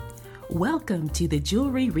Welcome to the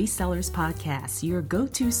Jewelry Resellers Podcast, your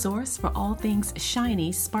go-to source for all things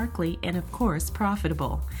shiny, sparkly, and of course,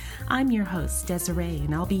 profitable. I'm your host, Desiree,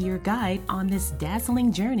 and I'll be your guide on this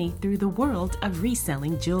dazzling journey through the world of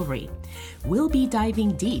reselling jewelry. We'll be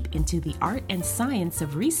diving deep into the art and science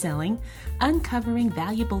of reselling, uncovering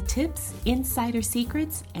valuable tips, insider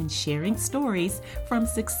secrets, and sharing stories from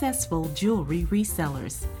successful jewelry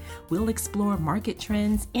resellers. We'll explore market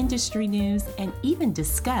trends, industry news, and even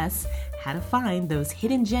discuss how to find those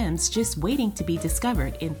hidden gems just waiting to be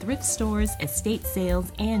discovered in thrift stores, estate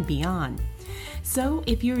sales, and beyond. So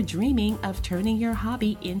if you're dreaming of turning your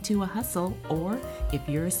hobby into a hustle, or if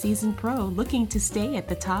you're a seasoned pro looking to stay at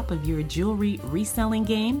the top of your jewelry reselling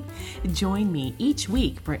game, join me each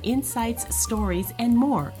week for insights, stories, and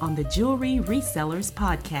more on the Jewelry Resellers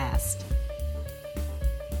Podcast.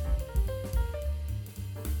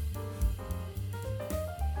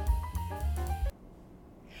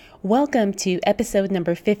 Welcome to episode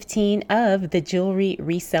number 15 of the Jewelry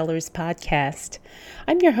Resellers Podcast.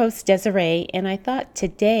 I'm your host, Desiree, and I thought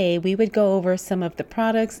today we would go over some of the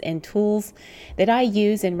products and tools that I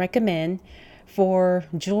use and recommend for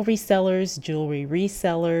jewelry sellers, jewelry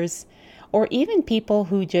resellers, or even people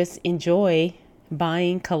who just enjoy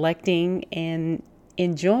buying, collecting, and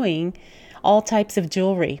enjoying all types of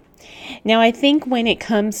jewelry. Now, I think when it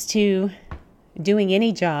comes to doing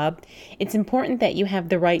any job, it's important that you have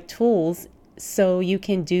the right tools so you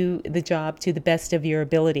can do the job to the best of your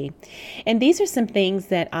ability. And these are some things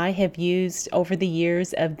that I have used over the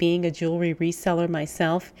years of being a jewelry reseller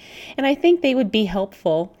myself, and I think they would be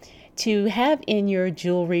helpful to have in your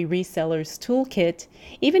jewelry reseller's toolkit,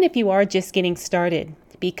 even if you are just getting started,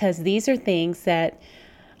 because these are things that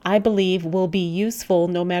I believe will be useful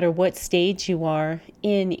no matter what stage you are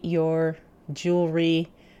in your jewelry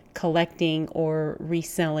collecting or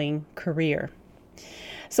reselling career.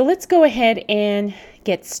 So let's go ahead and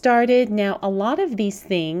get started. Now, a lot of these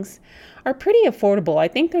things are pretty affordable. I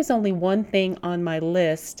think there's only one thing on my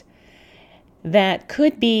list that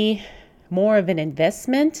could be more of an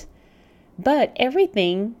investment, but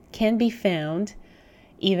everything can be found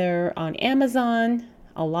either on Amazon.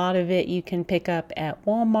 A lot of it you can pick up at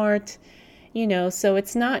Walmart, so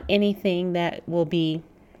it's not anything that will be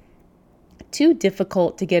too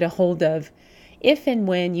difficult to get a hold of if and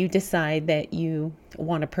when you decide that you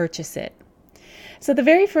want to purchase it. So the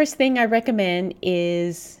very first thing I recommend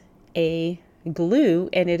is a glue,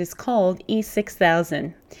 and it is called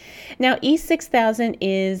E6000. Now,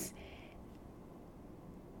 E6000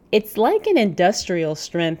 it's like an industrial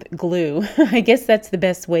strength glue. I guess that's the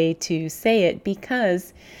best way to say it,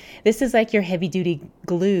 because this is like your heavy duty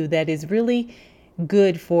glue that is really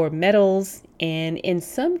good for metals and in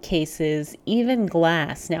some cases even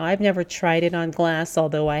glass. Now, I've never tried it on glass,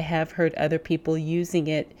 although I have heard other people using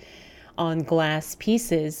it on glass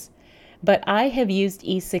pieces, but I have used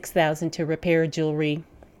E6000 to repair jewelry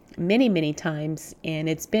many times, and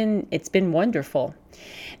it's been wonderful.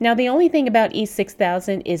 Now, the only thing about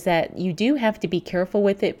E6000 is that you do have to be careful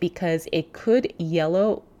with it because it could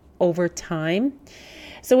yellow over time.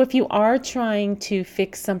 So if you are trying to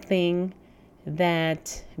fix something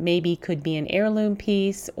that maybe could be an heirloom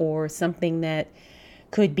piece or something that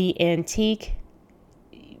could be antique,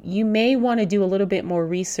 you may want to do a little bit more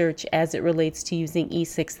research as it relates to using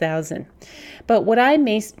E6000. But what I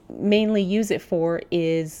mainly use it for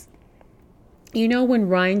is, when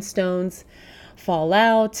rhinestones fall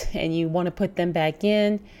out and you want to put them back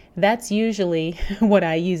in, that's usually what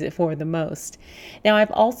I use it for the most. Now,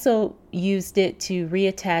 I've also used it to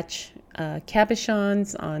reattach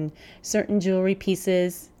cabochons on certain jewelry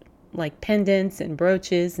pieces like pendants and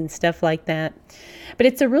brooches and stuff like that. But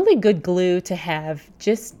it's a really good glue to have.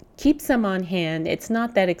 Just keep some on hand. It's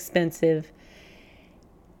not that expensive.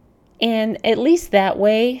 And at least that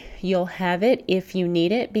way you'll have it if you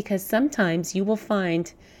need it, because sometimes you will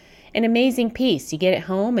find an amazing piece. You get it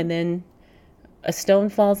home and then a stone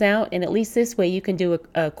falls out, and at least this way you can do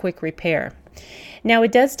a quick repair. Now,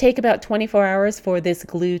 it does take about 24 hours for this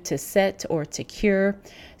glue to set or to cure.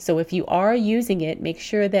 So if you are using it, make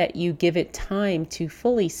sure that you give it time to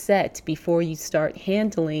fully set before you start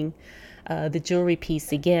handling the jewelry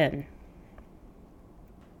piece again.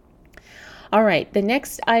 All right, the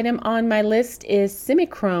next item on my list is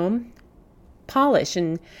semichrome polish,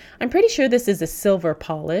 and I'm pretty sure this is a silver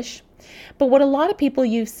polish. But what a lot of people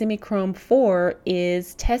use semichrome for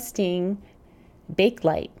is testing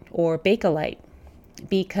bakelite or Bakelite,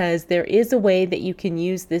 because there is a way that you can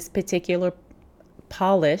use this particular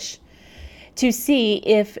polish to see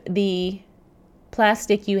if the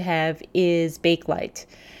plastic you have is Bakelite.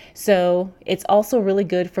 So it's also really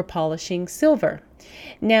good for polishing silver.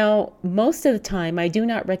 Now, most of the time, I do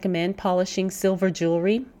not recommend polishing silver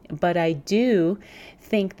jewelry, but I do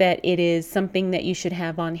think that it is something that you should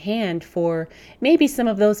have on hand for maybe some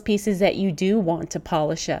of those pieces that you do want to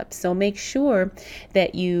polish up. So make sure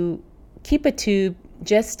that you keep a tube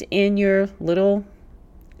just in your little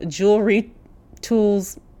jewelry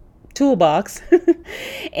toolbox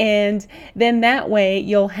and then that way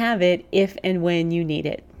you'll have it if and when you need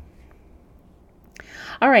it.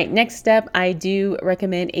 All right, next up, I do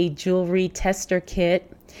recommend a jewelry tester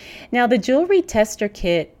kit. Now, the jewelry tester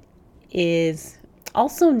kit is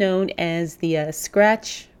also known as the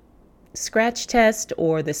scratch test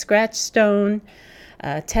or the scratch stone,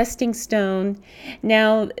 testing stone.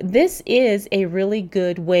 Now, this is a really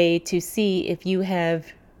good way to see if you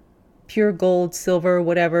have pure gold, silver,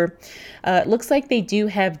 whatever. It looks like they do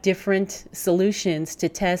have different solutions to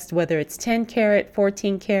test whether it's 10 karat,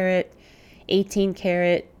 14 karat, 18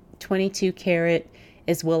 karat, 22 karat,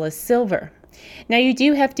 as well as silver. Now you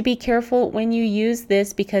do have to be careful when you use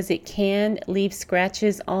this because it can leave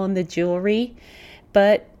scratches on the jewelry,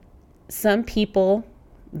 but some people,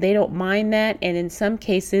 they don't mind that, and in some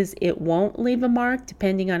cases it won't leave a mark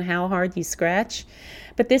depending on how hard you scratch.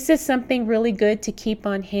 But this is something really good to keep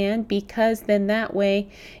on hand because then that way,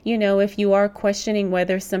 if you are questioning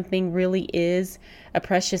whether something really is a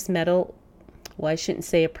precious metal, well, I shouldn't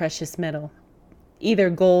say a precious metal, either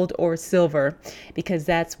gold or silver, because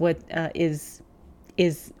that's what is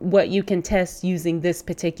what you can test using this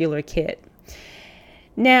particular kit.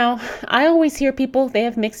 Now, I always hear people, they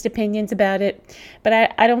have mixed opinions about it,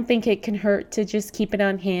 but I don't think it can hurt to just keep it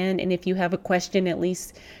on hand. And if you have a question, at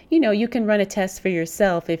least, you can run a test for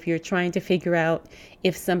yourself if you're trying to figure out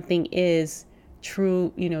if something is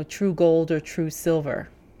true, true gold or true silver.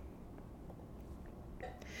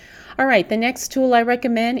 All right, the next tool I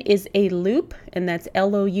recommend is a loupe, and that's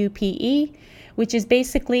Loupe, which is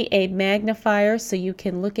basically a magnifier so you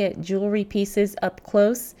can look at jewelry pieces up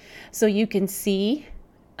close so you can see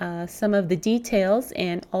some of the details,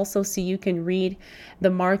 and also so you can read the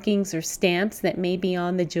markings or stamps that may be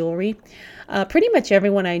on the jewelry. Pretty much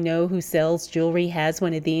everyone I know who sells jewelry has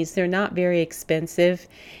one of these. They're not very expensive,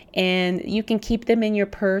 and you can keep them in your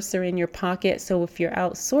purse or in your pocket. So if you're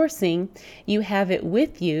out sourcing, you have it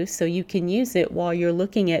with you so you can use it while you're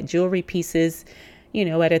looking at jewelry pieces,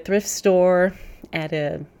 at a thrift store, at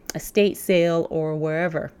a estate sale, or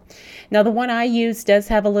wherever. Now, the one I use does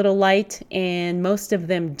have a little light, and most of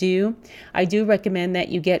them do. I do recommend that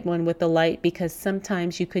you get one with a light because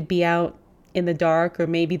sometimes you could be out in the dark, or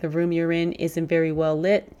maybe the room you're in isn't very well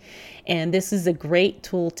lit. And this is a great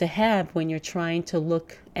tool to have when you're trying to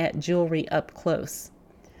look at jewelry up close.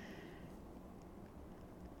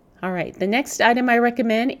 All right, the next item I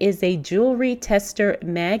recommend is a jewelry tester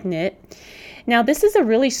magnet. Now, this is a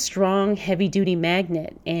really strong, heavy-duty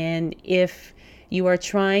magnet, and if you are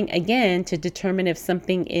trying, again, to determine if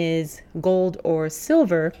something is gold or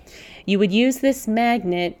silver, you would use this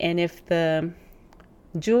magnet, and if the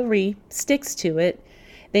jewelry sticks to it,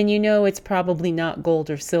 then it's probably not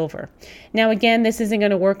gold or silver. Now, again, this isn't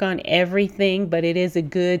going to work on everything, but it is a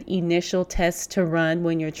good initial test to run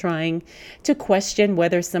when you're trying to question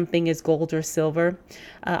whether something is gold or silver.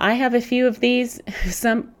 I have a few of these.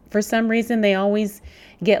 For some reason, they always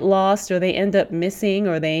get lost, or they end up missing,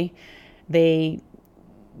 or they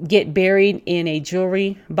get buried in a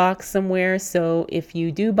jewelry box somewhere. So if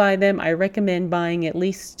you do buy them, I recommend buying at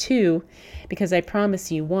least two, because I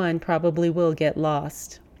promise you one probably will get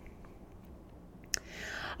lost.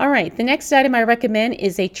 All right, the next item I recommend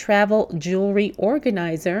is a travel jewelry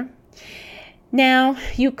organizer. Now,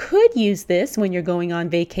 you could use this when you're going on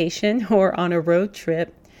vacation or on a road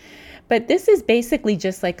trip, but this is basically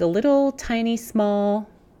just like a little tiny small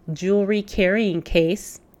jewelry carrying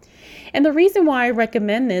case. And the reason why I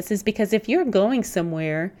recommend this is because if you're going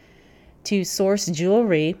somewhere to source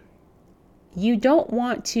jewelry, you don't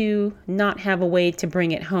want to not have a way to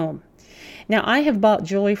bring it home. Now, I have bought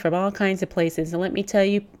jewelry from all kinds of places, and let me tell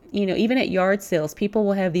you, even at yard sales, people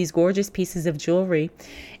will have these gorgeous pieces of jewelry,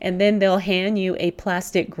 and then they'll hand you a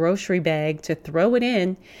plastic grocery bag to throw it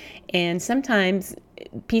in, and sometimes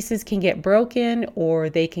pieces can get broken or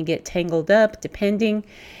they can get tangled up, depending.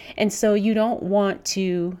 And so you don't want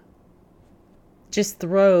to just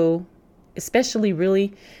throw, especially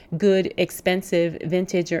really good, expensive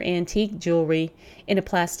vintage or antique jewelry, in a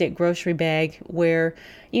plastic grocery bag where,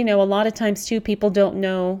 a lot of times too, people don't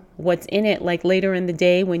know what's in it. Like later in the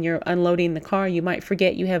day when you're unloading the car, you might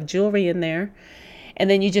forget you have jewelry in there, and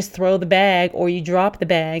then you just throw the bag, or you drop the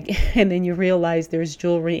bag and then you realize there's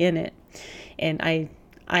jewelry in it. And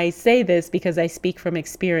I say this because I speak from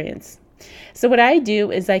experience. So what I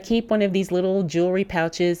do is I keep one of these little jewelry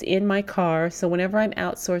pouches in my car. So whenever I'm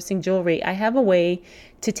outsourcing jewelry, I have a way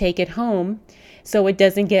to take it home so it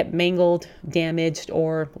doesn't get mangled, damaged,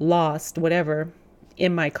 or lost, whatever,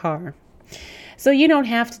 in my car. So you don't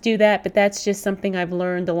have to do that, but that's just something I've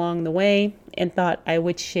learned along the way and thought I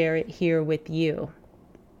would share it here with you.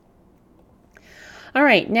 All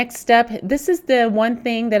right, next up, this is the one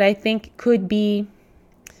thing that I think could be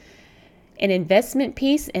an investment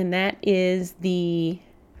piece, and that is the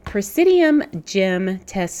Presidium Gem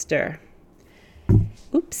Tester.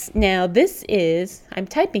 Oops, now this is, I'm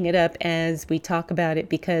typing it up as we talk about it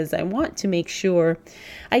because I want to make sure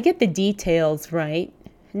I get the details right.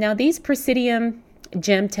 Now these Presidium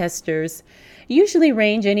Gem Testers usually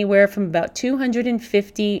range anywhere from about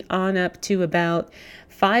 $250 on up to about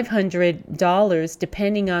 $500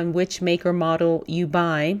 depending on which make or model you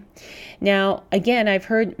buy. Now again, I've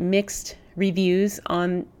heard mixed reviews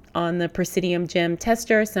on the Presidium Gem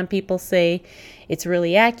Tester. Some people say it's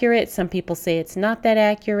really accurate. Some people say it's not that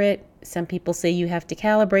accurate. Some people say you have to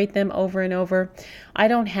calibrate them over and over. I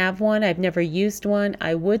don't have one. I've never used one.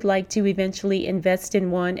 I would like to eventually invest in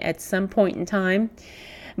one at some point in time.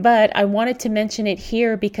 But I wanted to mention it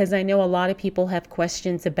here because I know a lot of people have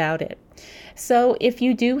questions about it. So if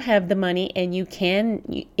you do have the money and you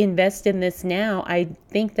can invest in this now, I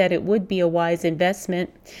think that it would be a wise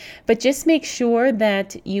investment. But just make sure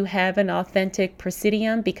that you have an authentic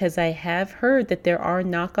Presidium, because I have heard that there are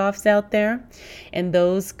knockoffs out there, and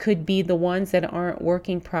those could be the ones that aren't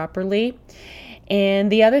working properly.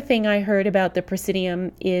 And the other thing I heard about the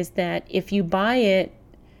Presidium is that if you buy it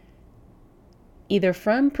either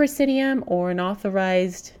from Presidium or an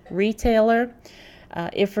authorized retailer,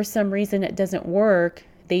 if for some reason it doesn't work,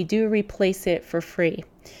 they do replace it for free.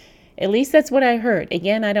 At least that's what I heard.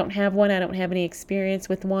 Again, I don't have one. I don't have any experience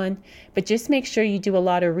with one, but just make sure you do a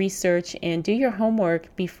lot of research and do your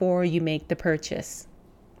homework before you make the purchase.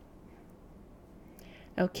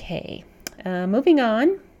 Okay, moving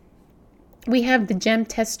on. We have the Gem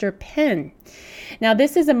Tester pen. Now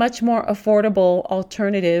this is a much more affordable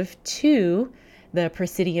alternative to the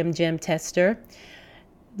Presidium Gem Tester.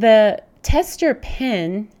 The tester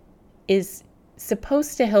pen is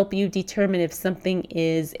supposed to help you determine if something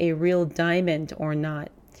is a real diamond or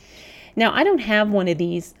not. Now, I don't have one of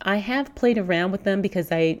these. I have played around with them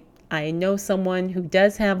because I know someone who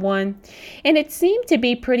does have one, and it seemed to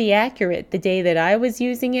be pretty accurate the day that I was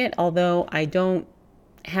using it, although I don't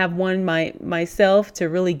have one myself to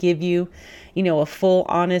really give you, a full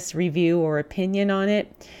honest review or opinion on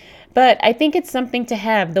it. But I think it's something to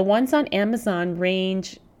have. The ones on Amazon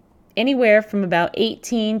range anywhere from about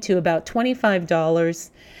 $18 to about $25.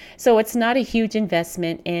 So it's not a huge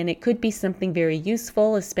investment, and it could be something very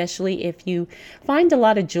useful, especially if you find a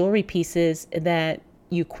lot of jewelry pieces that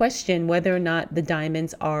you question whether or not the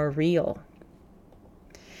diamonds are real.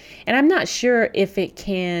 And I'm not sure if it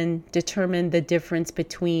can determine the difference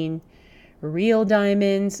between real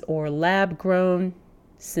diamonds or lab-grown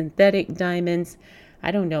synthetic diamonds.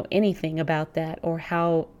 I don't know anything about that or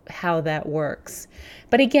how that works.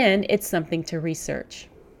 But again, it's something to research.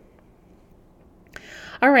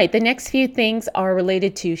 All right, the next few things are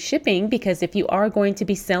related to shipping, because if you are going to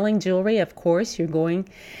be selling jewelry, of course, you're going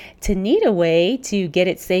to need a way to get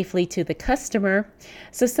it safely to the customer.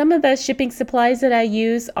 So some of the shipping supplies that I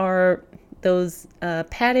use are those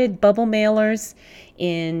padded bubble mailers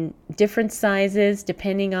in different sizes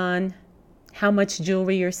depending on how much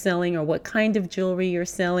jewelry you're selling or what kind of jewelry you're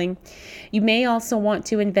selling. You may also want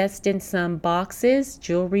to invest in some boxes,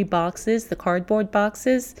 jewelry boxes, the cardboard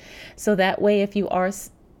boxes, so that way if you are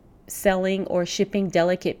selling or shipping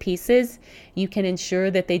delicate pieces, you can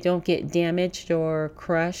ensure that they don't get damaged or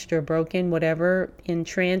crushed or broken, whatever, in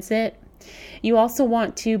transit. You also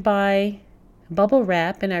want to buy bubble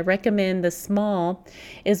wrap, and I recommend the small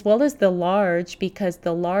as well as the large, because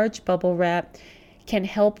the large bubble wrap can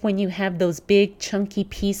help when you have those big chunky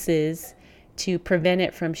pieces to prevent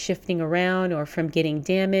it from shifting around or from getting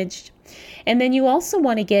damaged. And then you also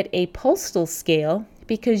want to get a postal scale,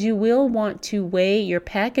 because you will want to weigh your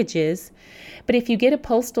packages. But if you get a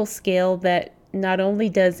postal scale that not only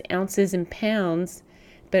does ounces and pounds,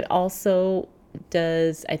 but also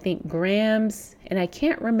does, I think, grams, and I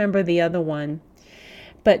can't remember the other one.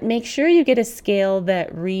 But make sure you get a scale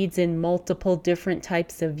that reads in multiple different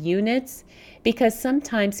types of units, because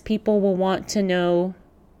sometimes people will want to know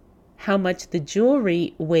how much the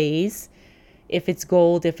jewelry weighs, if it's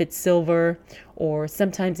gold, if it's silver, or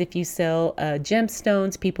sometimes if you sell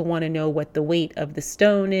gemstones, people want to know what the weight of the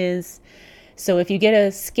stone is. So if you get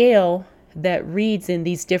a scale that reads in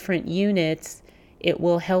these different units, it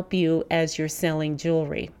will help you as you're selling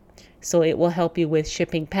jewelry. So it will help you with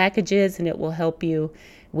shipping packages, and it will help you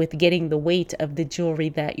with getting the weight of the jewelry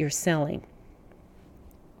that you're selling.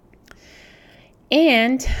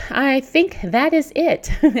 And I think that is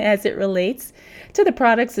it as it relates to the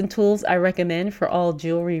products and tools I recommend for all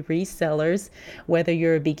jewelry resellers, whether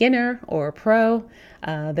you're a beginner or a pro.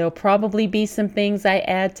 There'll probably be some things I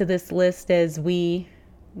add to this list as we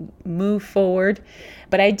move forward,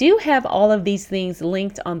 but I do have all of these things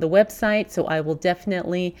linked on the website, so I will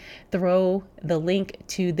definitely throw the link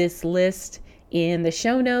to this list in the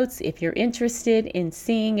show notes if you're interested in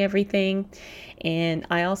seeing everything. And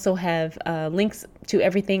I also have links to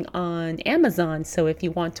everything on Amazon, so if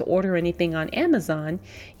you want to order anything on Amazon,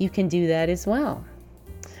 you can do that as well.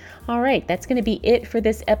 All right, that's going to be it for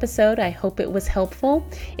this episode. I hope it was helpful.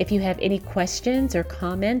 If you have any questions or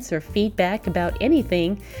comments or feedback about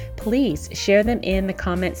anything, please share them in the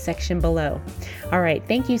comment section below. All right,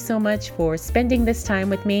 thank you so much for spending this time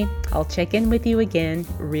with me. I'll check in with you again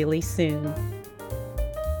really soon.